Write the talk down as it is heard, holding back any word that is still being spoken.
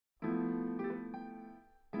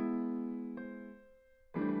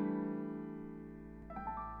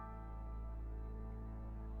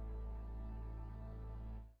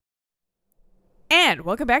And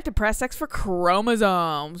welcome back to Press X for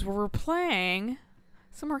Chromosomes, where we're playing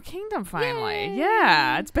some more Kingdom finally. Yay.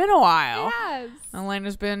 Yeah, it's been a while. Yes.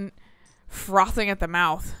 Elena's been frothing at the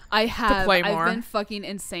mouth. I have. To play more. I've been fucking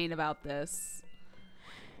insane about this.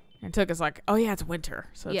 It took us like, oh yeah, it's winter,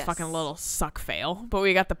 so it's fucking a little suck fail. But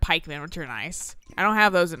we got the pikemen, which are nice. I don't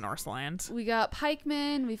have those in Northland. We got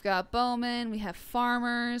pikemen, we've got bowmen, we have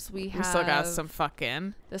farmers, we still got some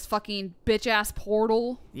fucking... this fucking bitch-ass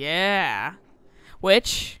portal. Yeah.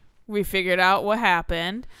 Which, we figured out what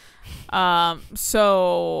happened.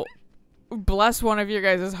 So, bless one of your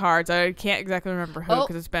guys' hearts. I can't exactly remember who,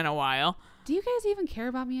 because it's been a while. Do you guys even care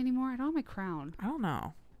about me anymore? I don't have my crown. I don't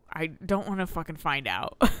know. I don't want to fucking find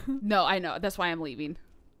out. No, I know. That's why I'm leaving.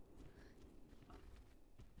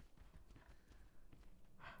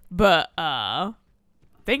 But,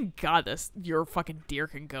 thank God your fucking deer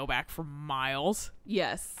can go back for miles.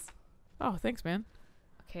 Yes. Oh, thanks, man.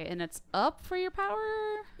 Okay, and it's up for your power?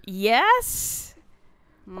 Yes.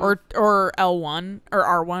 Or L1 or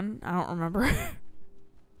R1. I don't remember.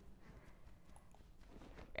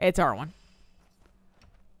 It's R1.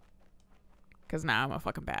 Because now I'm a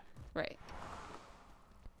fucking bat. Right.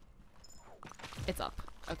 It's up.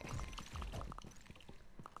 Okay.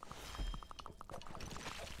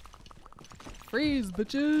 Freeze,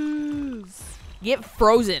 bitches! Get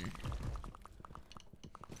frozen.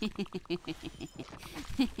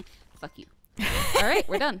 Fuck you. All right,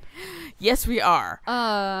 we're done. Yes, we are.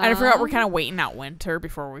 And I forgot we're kind of waiting out winter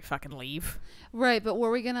before we fucking leave. Right, but were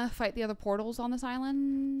we gonna fight the other portals on this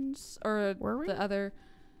island, or were we? The other?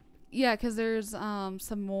 Yeah, because there's some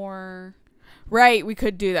more. Right, we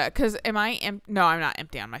could do that. Because am I no, I'm not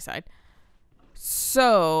empty on my side.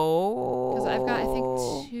 So. Because I've got, I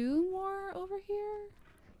think, 2 more over here.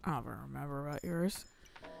 I don't remember about yours.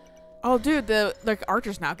 Oh, dude, the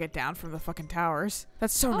archers now get down from the fucking towers.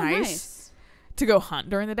 That's so nice. To go hunt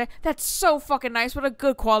during the day. That's so fucking nice. What a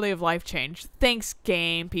good quality of life change. Thanks,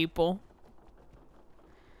 game people.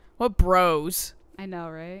 What bros. I know,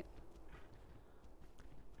 right?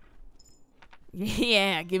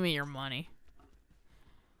 Yeah, give me your money.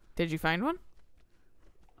 Did you find one?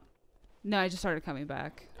 No, I just started coming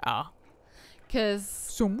back. Oh. Because...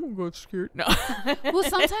 someone got scared. No. Well,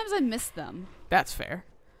 sometimes I miss them. That's fair.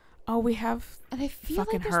 Oh, we have and I feel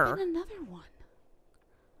fucking like her. There's been another one.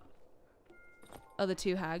 Oh, the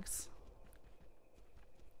 2 hags.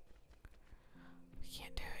 We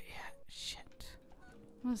can't do it yet. Shit.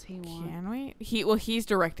 What does he want? Can we? He's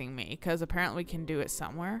directing me because apparently we can do it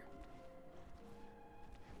somewhere.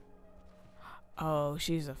 Oh,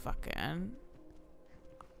 she's a fucking...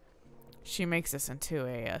 She makes this into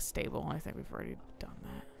a stable. I think we've already done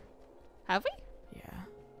that. Have we? Yeah.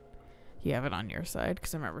 You have it on your side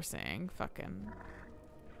because I remember saying fucking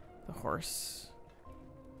the horse,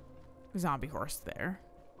 zombie horse there.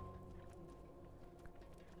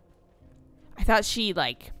 I thought she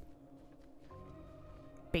like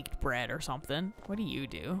baked bread or something. What do you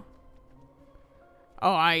do?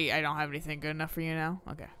 Oh, I don't have anything good enough for you now.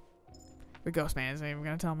 Okay. The ghost man isn't even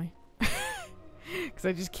gonna tell me because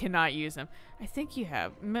I just cannot use him. I think you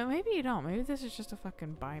have. Maybe you don't. Maybe this is just a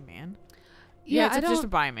fucking buy man. Yeah, it's just a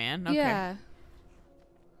buy man. Okay. Yeah.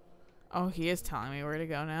 Oh, he is telling me where to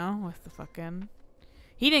go now with the fucking...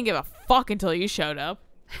 He didn't give a fuck until you showed up.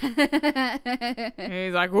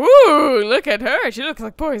 He's like, woo, look at her. She looks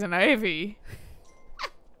like poison ivy.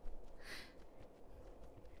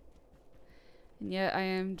 And yet I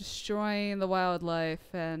am destroying the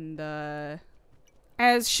wildlife and,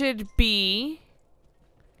 as should be.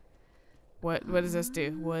 What does this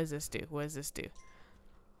do? What does this do? What does this do?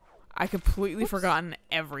 I completely forgotten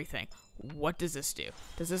everything. What does this do?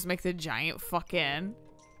 Does this make the giant fucking...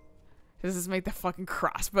 Does this make the fucking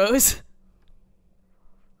crossbows?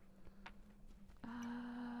 Can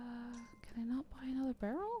I not buy another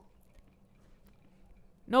barrel?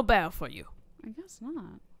 No barrel for you. I guess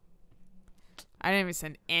not. I didn't even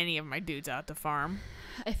send any of my dudes out to farm.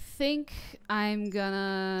 I think I'm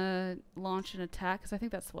gonna launch an attack because I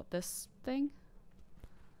think that's what this thing...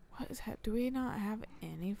 What is that? Do we not have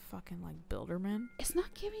any fucking like buildermen? It's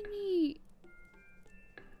not giving me...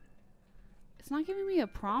 It's not giving me a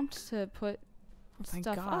prompt to put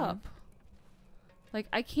stuff up. Like,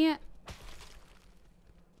 I can't...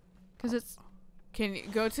 Because it's... Can you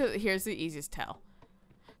go to... Here's the easiest tell.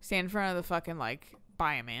 Stand in front of the fucking, like,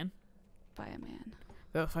 buy a man. Buy a man.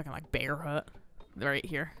 The fucking, like, bear hut. Right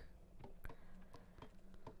here.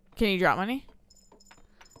 Can you drop money?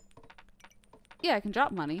 Yeah, I can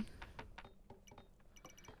drop money.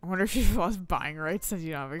 I wonder if you've lost buying rights since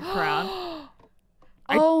you don't have a crown.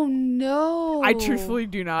 Oh, no. I truthfully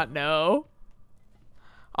do not know.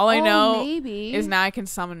 All I know maybe. is now I can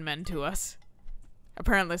summon men to us.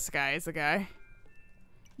 Apparently this guy is the guy.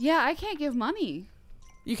 Yeah, I can't give money.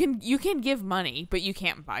 You can give money, but you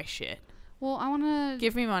can't buy shit. Well, I want to...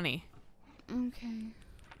 Give me money. Okay.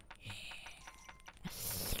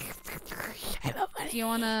 I love money. Do you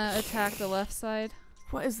want to attack the left side?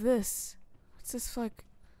 What is this? What's this like?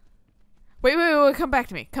 Wait. Come back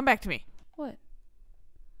to me. Come back to me. What?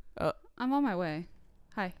 Oh. I'm on my way.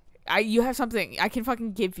 Hi. You have something. I can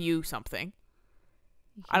fucking give you something.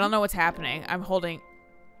 I don't know what's happening. I'm holding.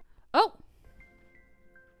 Oh!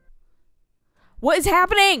 What is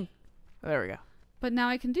happening? There we go. But now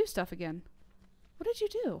I can do stuff again. What did you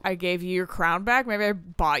do? I gave you your crown back. Maybe I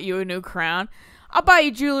bought you a new crown. I'll buy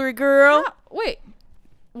you jewelry, girl. Wait.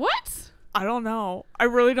 What? I don't know. I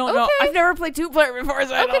really don't know. I've never played two-player before,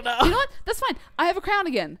 so I don't know. You know what? That's fine. I have a crown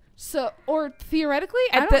again. So, or theoretically,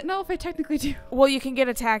 I don't know if I technically do. Well, you can get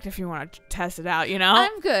attacked if you want to test it out, you know?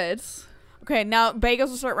 I'm good. Okay, now bagels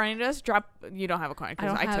will start running to us. You don't have a coin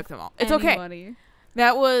because I took them all. It's okay. Money.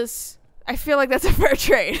 That was... I feel like that's a fair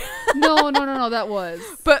trade. No, that was.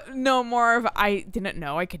 But no more of... I didn't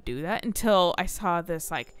know I could do that until I saw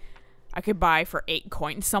this, like... I could buy for 8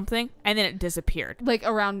 coins something, and then it disappeared. Like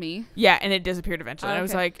around me? Yeah, and it disappeared eventually. Okay. I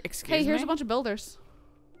was like, excuse me? Hey, here's a bunch of builders.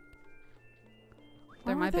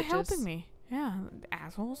 They're my bitches. Helping me. Yeah,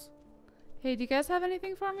 assholes. Hey, do you guys have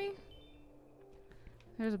anything for me?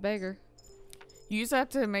 There's a beggar. You use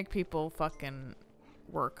that to make people fucking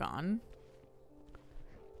work on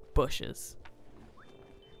bushes.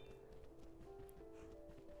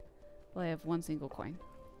 Well, I have 1 single coin.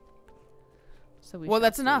 So well,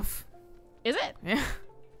 that's enough. Is it? Yeah.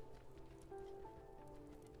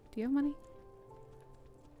 Do you have money?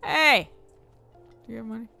 Hey! Do you have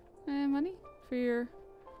money? Money for your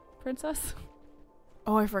princess?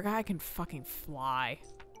 Oh, I forgot I can fucking fly.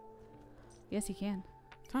 Yes, you can.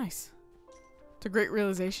 Nice. It's a great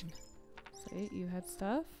realization. So you had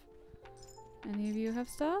stuff? Any of you have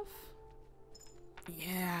stuff?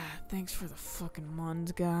 Yeah, thanks for the fucking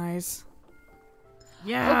muns, guys.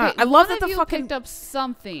 Yeah, okay, I love that the fucking picked up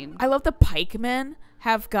something. I love the pikemen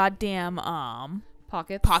have goddamn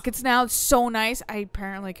pockets now. It's so nice. I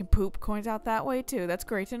apparently can poop coins out that way too. That's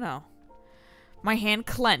great to know. My hand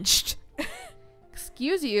clenched.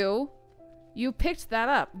 Excuse you. You picked that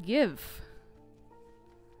up. Give.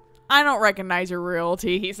 I don't recognize your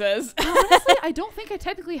royalty, he says. Honestly, I don't think I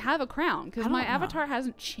technically have a crown because my avatar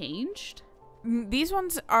hasn't changed. These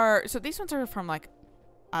ones are from like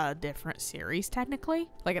a different series technically.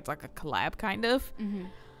 Like it's like a collab kind of. Mm-hmm.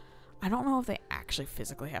 I don't know if they actually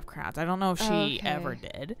physically have crowns. I don't know if she ever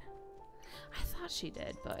did. I thought she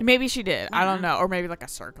did, but maybe she did. I don't know. Or maybe like a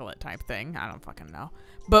circlet type thing. I don't fucking know.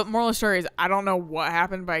 But moral of the story is I don't know what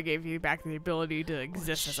happened, but I gave you back the ability to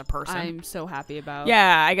exist as a person. I'm so happy about.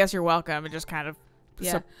 Yeah, I guess you're welcome. It just kind of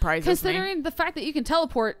surprises me. Considering the fact that you can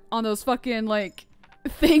teleport on those fucking like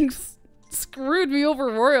things screwed me over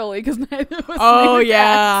royally because neither was Oh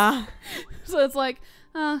yeah. So it's like,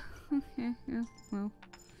 okay, yeah, well.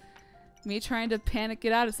 Me trying to panic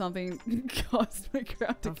get out of something caused my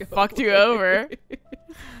crowd to go. Fucked you over.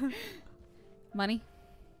 Money?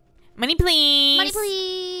 Money, please. Money,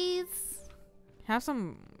 please. Have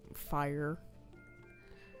some fire.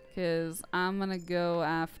 Because I'm going to go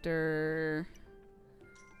after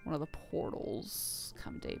one of the portals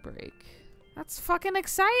come daybreak. That's fucking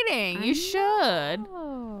exciting. You should.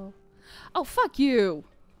 Oh, fuck you.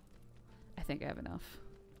 I think I have enough.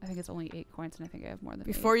 I think it's only 8 coins, and I think I have more than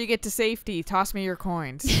Before 8. you get to safety, toss me your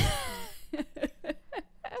coins. Oh,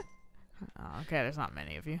 okay, there's not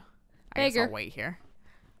many of you. I guess I'll wait here.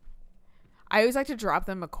 I always like to drop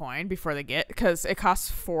them a coin before they get, because it costs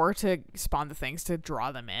 4 to spawn the things to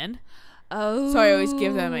draw them in. Oh. So I always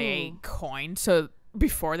give them a coin so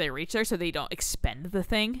before they reach there so they don't expend the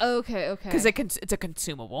thing. Okay. Because it's a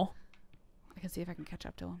consumable. I can see if I can catch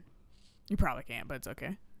up to him. You probably can't, but it's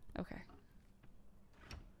okay. Okay.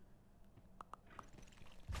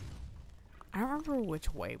 I don't remember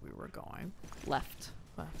which way we were going. Left.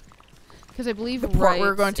 Because I believe the right port. We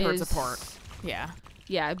were going towards the port. Yeah.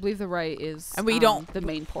 Yeah, I believe the right is and we don't the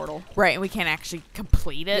main portal. Right, and we can't actually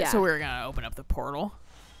complete it, Yeah. so we're going to open up the portal.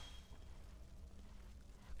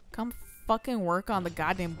 Come fucking work on the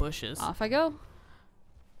goddamn bushes. Off I go.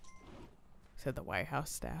 Said the White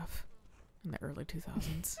House staff in the early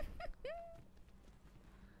 2000s.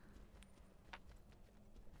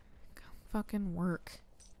 Come fucking work.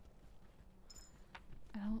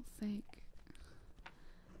 I don't think...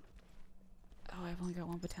 Oh, I've only got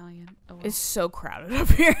 1 battalion. Oh, well. It's so crowded up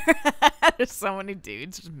here. There's so many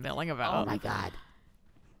dudes just milling about. Oh my god.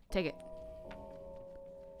 Take it.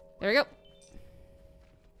 There we go.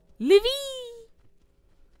 Livy!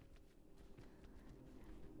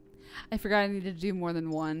 I forgot I needed to do more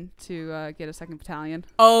than one to get a second battalion.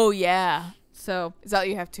 Oh, yeah. So Is that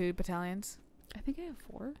you have 2 battalions? I think I have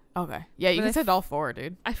 4. Okay. Yeah, you But can send all 4,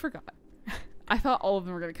 dude. I forgot. I thought all of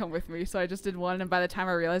them were going to come with me, so I just did one. And by the time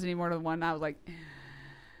I realized I need more than one, I was like,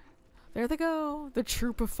 There they go. The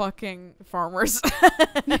troop of fucking farmers.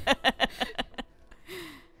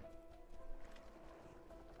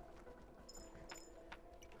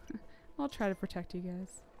 I'll try to protect you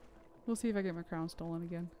guys. We'll see if I get my crown stolen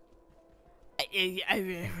again. I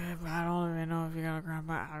don't even know if you're gonna grab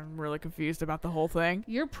my. I'm really confused about the whole thing.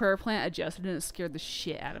 Your prayer plant adjusted and it scared the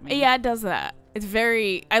shit out of me. Yeah, it does that. It's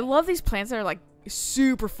very. I love these plants that are like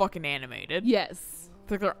super fucking animated. Yes. I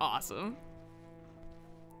think they're awesome.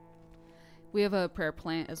 We have a prayer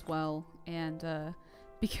plant as well, and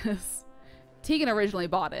because Tegan originally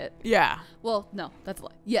bought it. Yeah. Well, no, that's a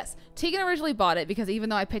lie. Yes, Tegan originally bought it because even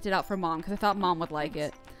though I picked it out for Mom, because I thought Mom would like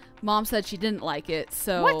it, Mom said she didn't like it,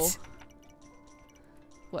 so... What?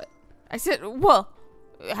 What? I said, well,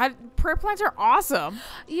 prayer plants are awesome.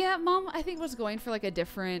 Yeah, Mom, I think was going for like a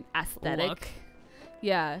different aesthetic. Look.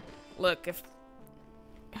 Yeah. Look, if...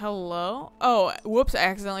 Hello? Oh, whoops, I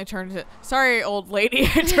accidentally turned it... Sorry, old lady.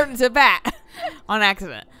 I turned into a bat on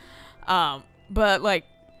accident. But, like,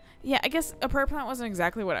 yeah, I guess a prayer plant wasn't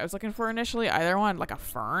exactly what I was looking for initially. I either wanted, like, a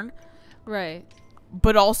fern. Right.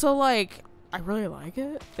 But also, like, I really like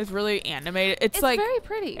it. It's really animated. It's like... very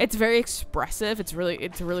pretty. It's very expressive. It's a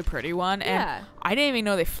really pretty one. And Yeah. I didn't even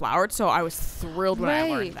know they flowered, so I was thrilled when I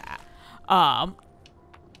learned Right. that.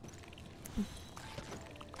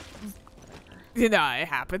 You know, it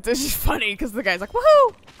happens. It's just funny because the guy's like,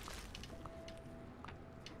 woohoo!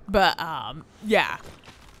 But, yeah.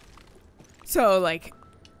 So, like,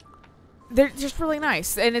 they're just really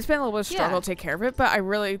nice. And it's been a little bit of struggle to take care of it, but I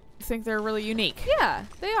really think they're really unique. Yeah,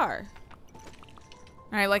 they are.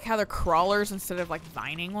 And I like how they're crawlers instead of, like,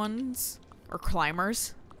 vining ones. Or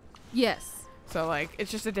climbers. Yes. So, like, it's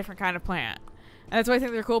just a different kind of plant. And that's why I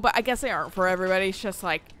think they're cool, but I guess they aren't for everybody. It's just,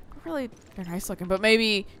 like, really, they're nice looking. But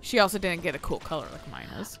maybe she also didn't get a cool color like mine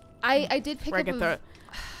is. I did pick up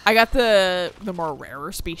I got the more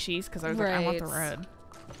rarer species because I was like, I want the Right. red.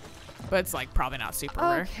 But it's like probably not super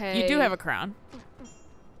rare. Okay. You do have a crown.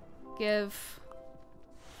 give...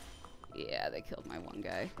 Yeah, they killed my one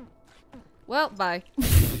guy. Well, bye.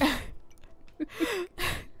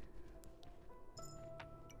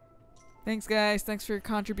 Thanks, guys. Thanks for your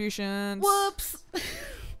contributions. Whoops.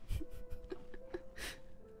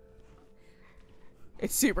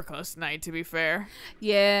 It's super close tonight, to be fair.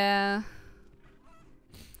 Yeah.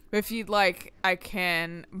 If you'd like, I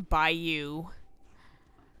can buy you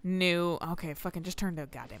new... Okay, fucking just turn to a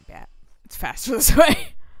goddamn bat. It's faster this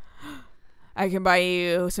way. I can buy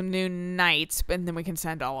you some new knights, and then we can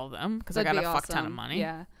send all of them, because I got That'd a be fuck ton of awesome. money.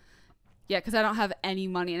 Yeah. Yeah, because I don't have any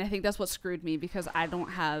money, and I think that's what screwed me, because I don't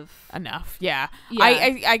have... Enough, yeah. Yeah.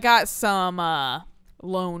 I got some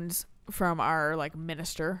loans from our, like,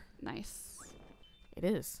 minister. Nice. It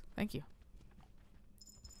is. Thank you.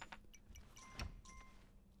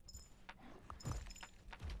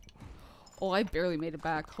 Oh, I barely made it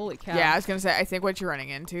back. Holy cow. Yeah, I was gonna say, I think what you're running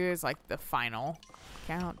into is like the final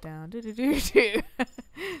countdown. Do-do-do-do.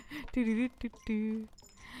 Do-do-do-do-do.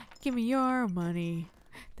 Give me your money.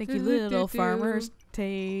 Thank you, little Do-do-do-do. farmers.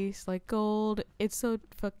 Taste like gold. It's so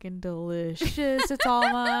fucking delicious. It's all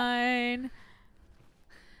mine.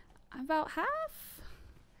 I'm about half.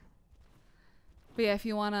 But yeah, if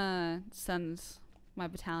you want to send my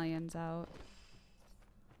battalions out,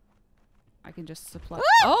 I can just supply...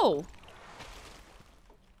 Oh!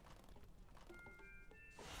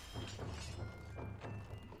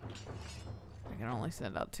 I can only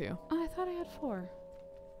send out 2. Oh, I thought I had 4.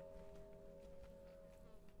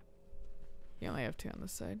 You only have 2 on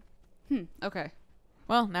this side. Okay.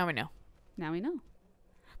 Well, now we know. Now we know.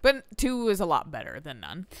 But 2 is a lot better than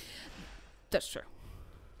none. That's true.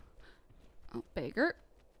 Oh, beggar.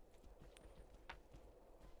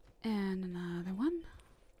 And another one.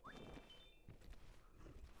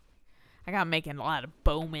 I got making a lot of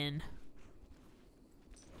bowmen.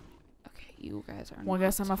 Okay, you guys are Well, I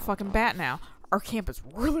guess I'm a fucking bat now. Our camp is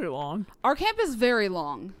really long. Our camp is very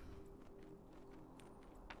long.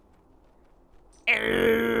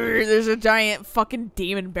 There's a giant fucking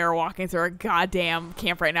demon bear walking through our goddamn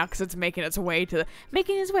camp right now because it's making its way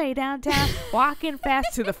downtown, walking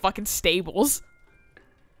fast to the fucking stables.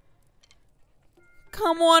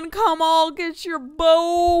 Come on, come on, get your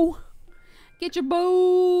bow. Get your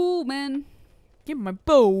bow, man. Give me my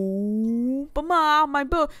bow. My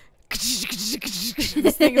bow.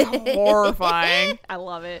 This thing is horrifying. I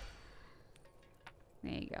love it.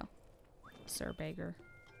 There you go. Sir Baker.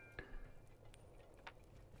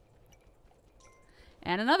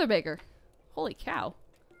 And another Baker. Holy cow.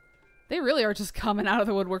 They really are just coming out of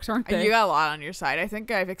the woodworks, aren't they? You got a lot on your side. I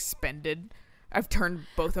think I've turned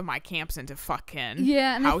both of my camps into fucking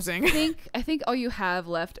housing. I think all you have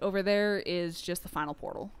left over there is just the final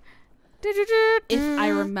portal. If I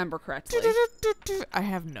remember correctly. I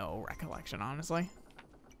have no recollection, honestly.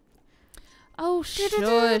 Oh,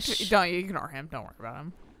 shush. Don't you ignore him. Don't worry about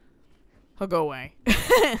him. He'll go away.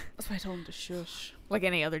 That's why I told him to shush. Like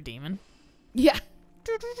any other demon. Yeah.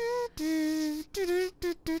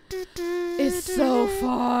 It's so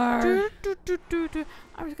far.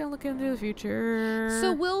 I'm just gonna look into the future.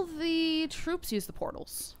 So will the troops use the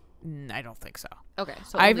portals? I don't think so. Okay.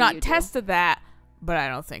 So I've only not you do. tested that, but I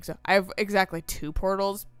don't think so. I have exactly 2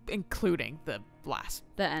 portals, including the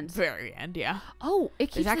very end. Yeah. Oh, it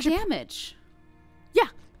keeps the damage. Yeah.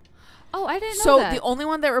 Oh, I didn't know so that. the only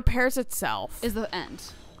one that repairs itself is the end.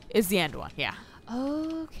 Is the end one. Yeah.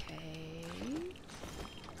 Okay.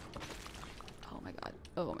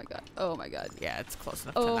 Oh my god. Oh my god. Yeah, it's close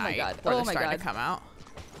enough Oh tonight. my god. Where Oh they're my starting god. to come out.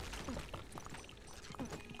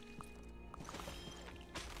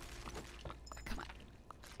 Come on.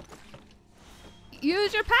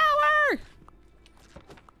 Use your power!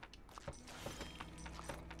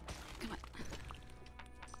 Come on.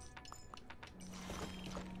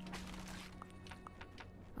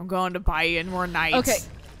 I'm going to buy you more knights. Okay.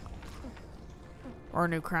 Or a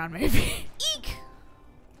new crown, maybe. Eek!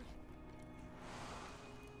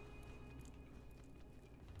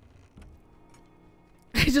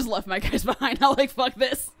 I just left my guys behind. I'm like, fuck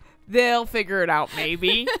this. They'll figure it out,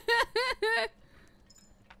 maybe.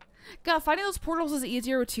 God, finding those portals is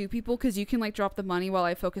easier with 2 people because you can like drop the money while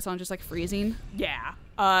I focus on just like freezing. Yeah.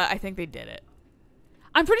 I think they did it.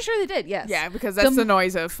 I'm pretty sure they did, yes. Yeah, because that's the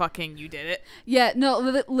noise of fucking you did it. Yeah,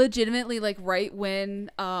 no, legitimately, like right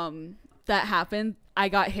when that happened, I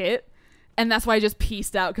got hit. And that's why I just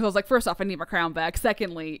pieced out because I was like, first off, I need my crown back.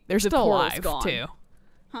 Secondly, they're still alive, gone. too.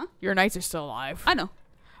 Huh? Your knights are still alive. I know.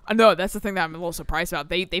 No, that's the thing that I'm a little surprised about.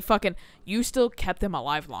 They fucking... You still kept them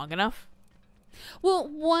alive long enough? Well,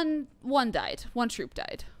 one died. One troop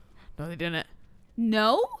died. No, they didn't.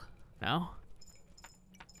 No? No.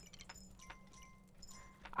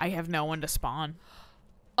 I have no one to spawn.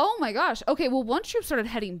 Oh my gosh. Okay, well, one troop started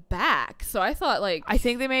heading back. So I thought like... I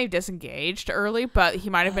think they may have disengaged early, but he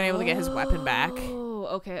might have been able to get his weapon back. Oh,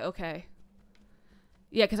 okay.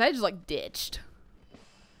 Yeah, because I just like ditched.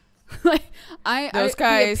 Like Those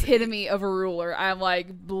guys, the epitome of a ruler. I'm like,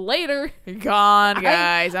 later. You're gone,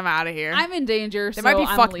 guys. I'm out of here. I'm in danger. They so might be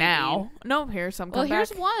I'm fucked leaving. now. No, here's some. Well, come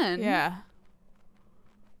here's back. one. Yeah.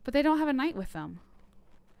 But they don't have a knight with them.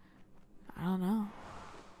 I don't know.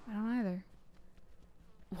 I don't either.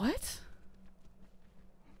 What?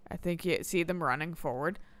 I think you see them running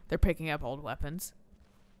forward. They're picking up old weapons.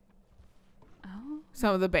 Oh.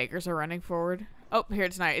 Some of the bakers are running forward. Oh, here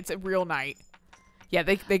it's night. It's a real night. Yeah,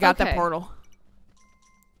 they got that portal.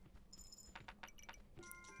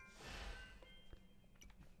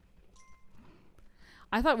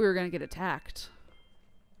 I thought we were going to get attacked.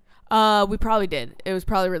 We probably did. It was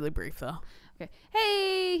probably really brief, though. Okay.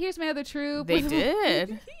 Hey, here's my other troop. They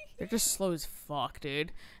did. They're just slow as fuck,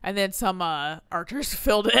 dude. And then some archers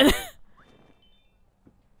filled in.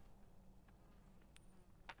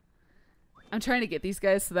 I'm trying to get these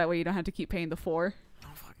guys so that way you don't have to keep paying the 4. I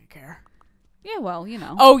don't fucking care. Yeah, well, you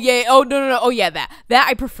know. Oh, yeah. Oh, no. Oh, yeah, that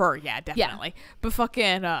I prefer. Yeah, definitely. Yeah. But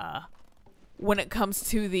fucking, when it comes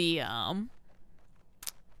to the,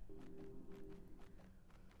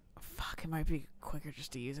 fuck, it might be quicker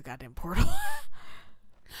just to use a goddamn portal.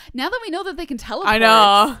 Now that we know that they can teleport. I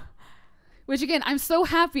know. Which, again, I'm so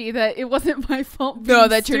happy that it wasn't my fault. No,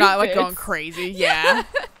 that you're not, like, going crazy. Yeah.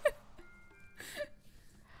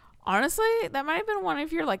 Honestly, that might have been one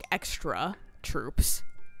of your, like, extra troops.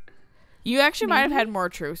 You actually might have had more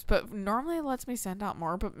troops, but normally it lets me send out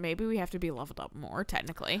more, but maybe we have to be leveled up more,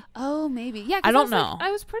 technically. Oh, maybe. Yeah, I don't know. Like,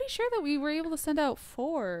 I was pretty sure that we were able to send out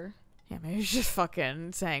 4. Yeah, maybe it's just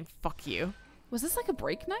fucking saying, fuck you. Was this like a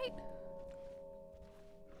break night?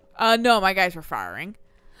 No, my guys were firing.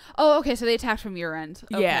 Oh, okay, so they attacked from your end.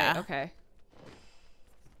 Okay, yeah. Okay.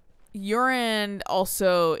 Your end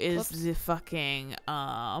also is the fucking,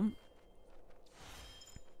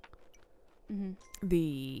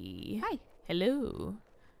 the... Hi. Hello.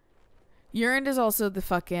 Your end is also the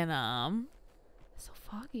fucking, It's so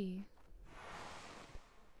foggy.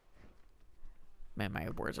 Man, my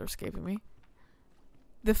words are escaping me.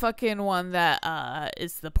 The fucking one that,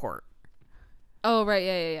 is the port. Oh, right,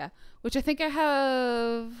 yeah. Which I think I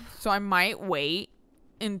have... So I might wait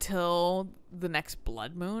until the next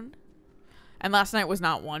blood moon. And last night was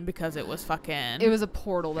not one because it was fucking... It was a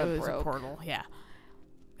portal that It was broke. a portal, yeah.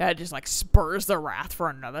 That just like spurs the wrath for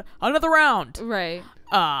another round. Right.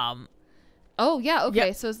 Um. Oh, yeah, okay.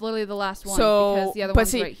 Yeah. So it's literally the last one So, because the other but one's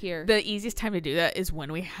see, right here. The easiest time to do that is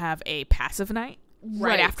when we have a passive night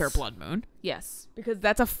right after a blood moon. Yes. Because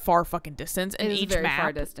that's a far fucking distance. And It is each very map,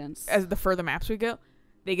 far distance. as the further maps we go,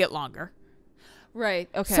 they get longer. Right,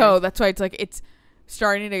 okay. So that's why it's like, it's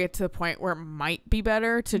starting to get to the point where it might be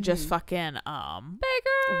better to just fucking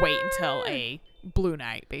wait until a blue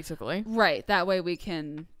night, basically. Right, that way we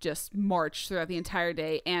can just march throughout the entire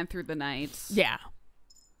day and through the nights. Yeah.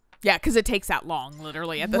 Yeah, because it takes that long,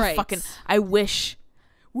 literally. At the Right. fucking, I wish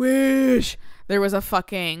there was a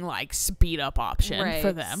fucking like speed up option for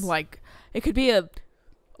Right. them. Like it could be a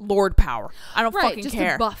Lord power. I don't Right, fucking just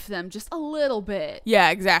care. to buff them just a little bit. Yeah,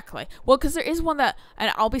 exactly. Well, because there is one that,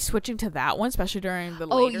 and I'll be switching to that one, especially during the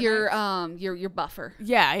Oh, later nights. your buffer.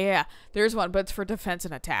 Yeah. There's one, but it's for defense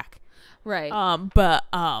and attack. Right. But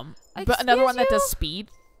another one that does Excuse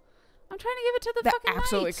speed. I'm trying to give it to the That fucking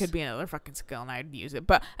absolutely knight. could be another fucking skill, and I'd use it.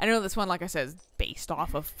 But I know this one, like I said, is based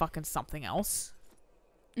off of fucking something else.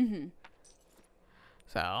 Mm-hmm.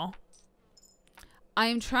 So I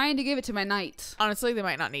am trying to give it to my knight. honestly, they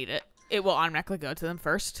might not need it. It will automatically go to them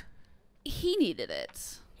first. He needed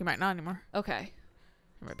it. He might not anymore. Okay.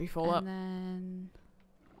 It might be full and up. then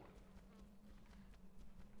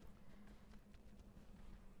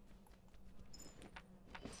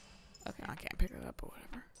okay. I can't pick it up or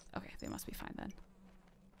whatever. Okay, they must be fine then.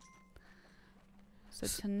 So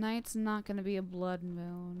tonight's not going to be a blood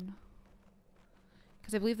moon.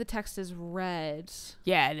 Because I believe the text is red.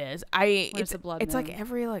 Yeah, it is. When it's a blood It's moon. like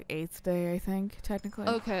every like 8th day, I think, technically.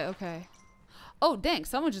 Okay. Oh, dang.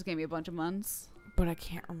 Someone just gave me a bunch of months. But I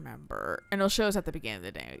can't remember. And it'll show us at the beginning of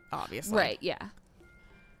the day, obviously. Right, yeah.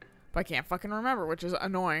 But I can't fucking remember, which is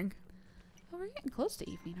annoying. Oh, we're getting close to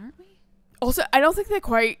evening, aren't we? Also, I don't think they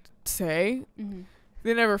quite say. Mm-hmm.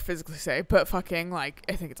 They never physically say, but fucking like,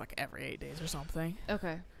 I think it's like every 8 days or something.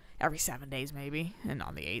 Okay. Every 7 days maybe. And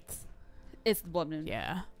on the 8th. It's the blood moon.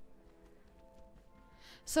 Yeah.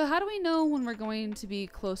 So how do we know when we're going to be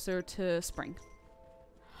closer to spring?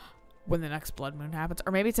 When the next blood moon happens.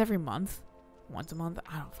 Or maybe it's every month. Once a month.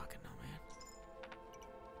 I don't fucking know, man.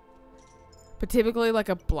 But typically like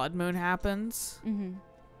a blood moon happens. Mm-hmm.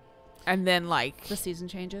 And then like The season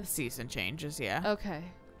the changes? season changes, yeah. Okay.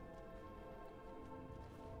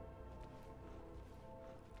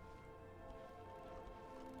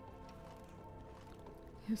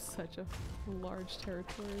 It's such a large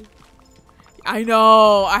territory. I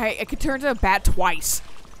know. I could turn to a bat twice.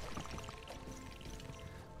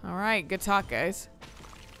 Alright, good talk, guys.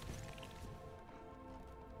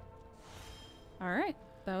 All right.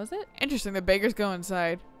 That was it. Interesting, the beggars go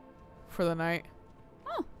inside for the night.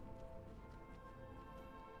 Oh.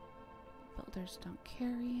 Builders don't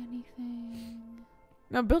carry anything.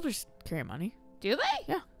 No, builders carry money. Do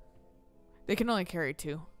they? They can only carry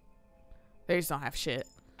 2. They just don't have shit.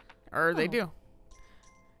 Or they Oh. do.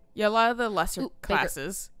 Yeah, a lot of the lesser Ooh, beggar.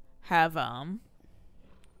 classes have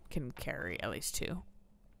can carry at least 2.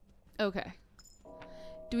 Okay.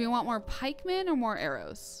 Do we want more pikemen or more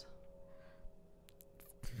arrows?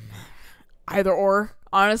 Either or,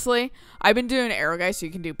 honestly. I've been doing arrow guys, so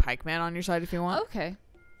you can do pikeman on your side if you want. Okay.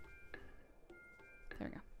 There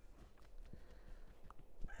we go.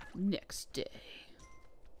 Next day.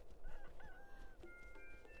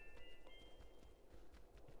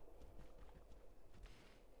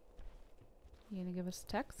 You gonna give us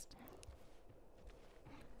text?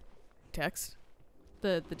 Text.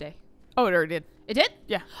 The day. Oh, it already did. It did?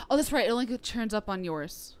 Yeah. Oh, that's right. It only turns up on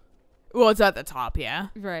yours. Well, it's at the top, yeah.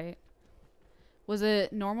 Right. Was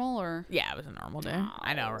it normal or? Yeah, it was a normal day. No.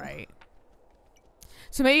 I know, right?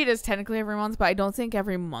 So maybe it is technically every month, but I don't think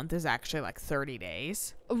every month is actually like 30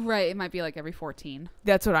 days. Right. It might be like every 14.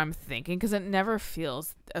 That's what I'm thinking, because it never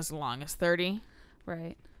feels as long as 30.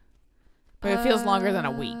 Right. But it feels longer than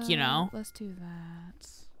a week, you know? Let's do that.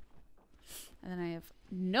 And then I have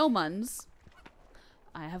no muns.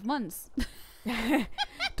 I have muns.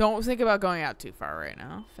 Don't think about going out too far right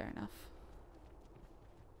now. Fair enough.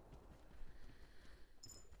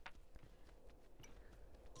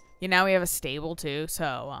 Yeah, now we have a stable too,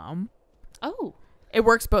 so Oh. it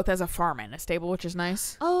works both as a farm and a stable, which is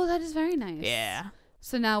nice. Oh, that is very nice. Yeah.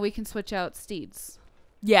 So now we can switch out steeds.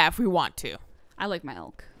 Yeah, if we want to. I like my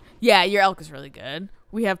elk. Yeah, your elk is really good.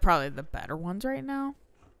 We have probably the better ones right now.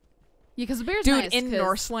 Yeah, because the bear's Dude, nice. in 'cause-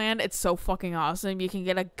 Norseland, it's so fucking awesome. You can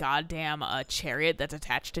get a goddamn chariot that's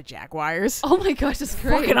attached to jaguars. Oh my gosh, that's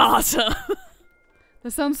great. Fucking awesome.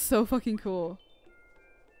 That sounds so fucking cool.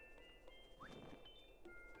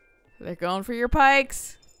 They're going for your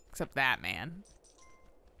pikes. Except that man.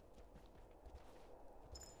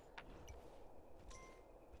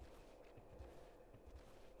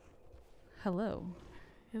 Hello.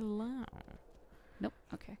 Hello. Nope.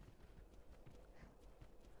 Okay.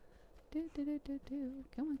 Do.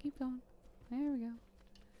 Come on, keep going. There we go.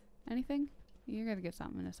 Anything? You're gonna get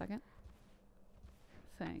something in a second.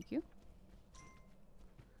 Thank you.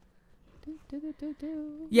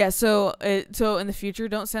 Do. Yeah, so in the future,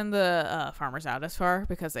 don't send the farmers out as far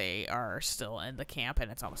because they are still in the camp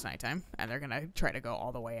and it's almost nighttime, and they're gonna try to go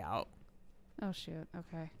all the way out. Oh shoot.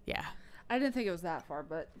 Okay. Yeah. I didn't think it was that far,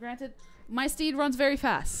 but granted, my steed runs very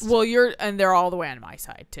fast. Well, and they're all the way on my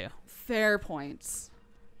side too. Fair points.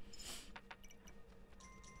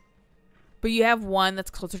 But you have one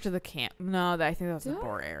that's closer to the camp. No, I think that's the Do I?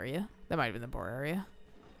 boar area. That might have been the boar area.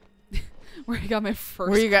 Where I got my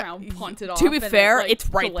first crown punted off. To be fair, it, like, it's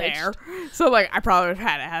right glitched. there. So, like, I probably would have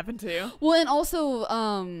had it happen too. Well, and also,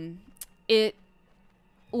 it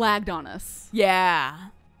lagged on us. Yeah.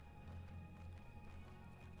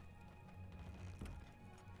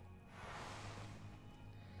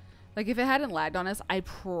 Like, if it hadn't lagged on us, I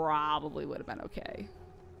probably would have been okay.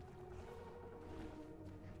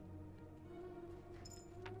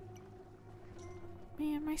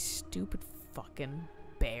 Man, my stupid fucking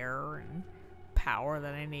bear and power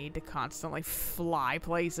that I need to constantly fly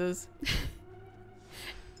places.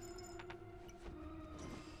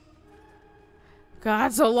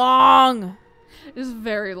 God, so long. It's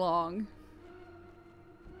very long.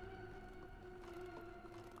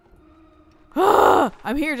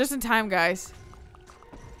 I'm here just in time, guys.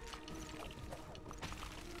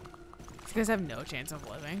 These guys have no chance of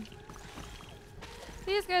living.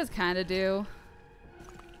 These guys kind of do.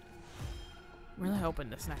 I'm really hoping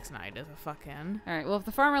this next night is a fucking... All right, well, if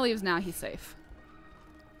the farmer leaves now, he's safe.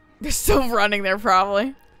 They're still running there,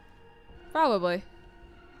 probably. Probably.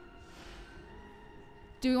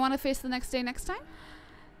 Do we want to face the next day next time?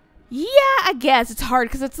 Yeah, I guess. It's hard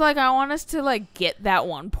because it's like I want us to, like, get that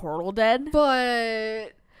one portal dead.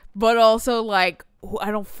 But also, like, I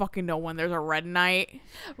don't fucking know when there's a red night.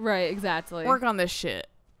 right, exactly. Work on this shit.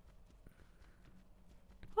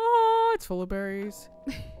 Oh, it's full of berries.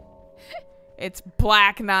 It's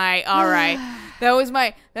Black Knight. All right. That was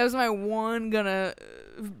my one gonna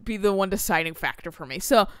be the one deciding factor for me.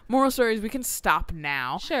 So, moral story is we can stop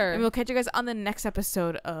now. Sure. And we'll catch you guys on the next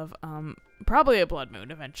episode of probably a blood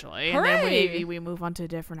moon eventually. Hooray! And then maybe we move on to a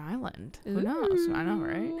different island. Who knows? I know,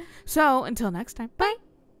 right? Ooh. So, until next time. Bye.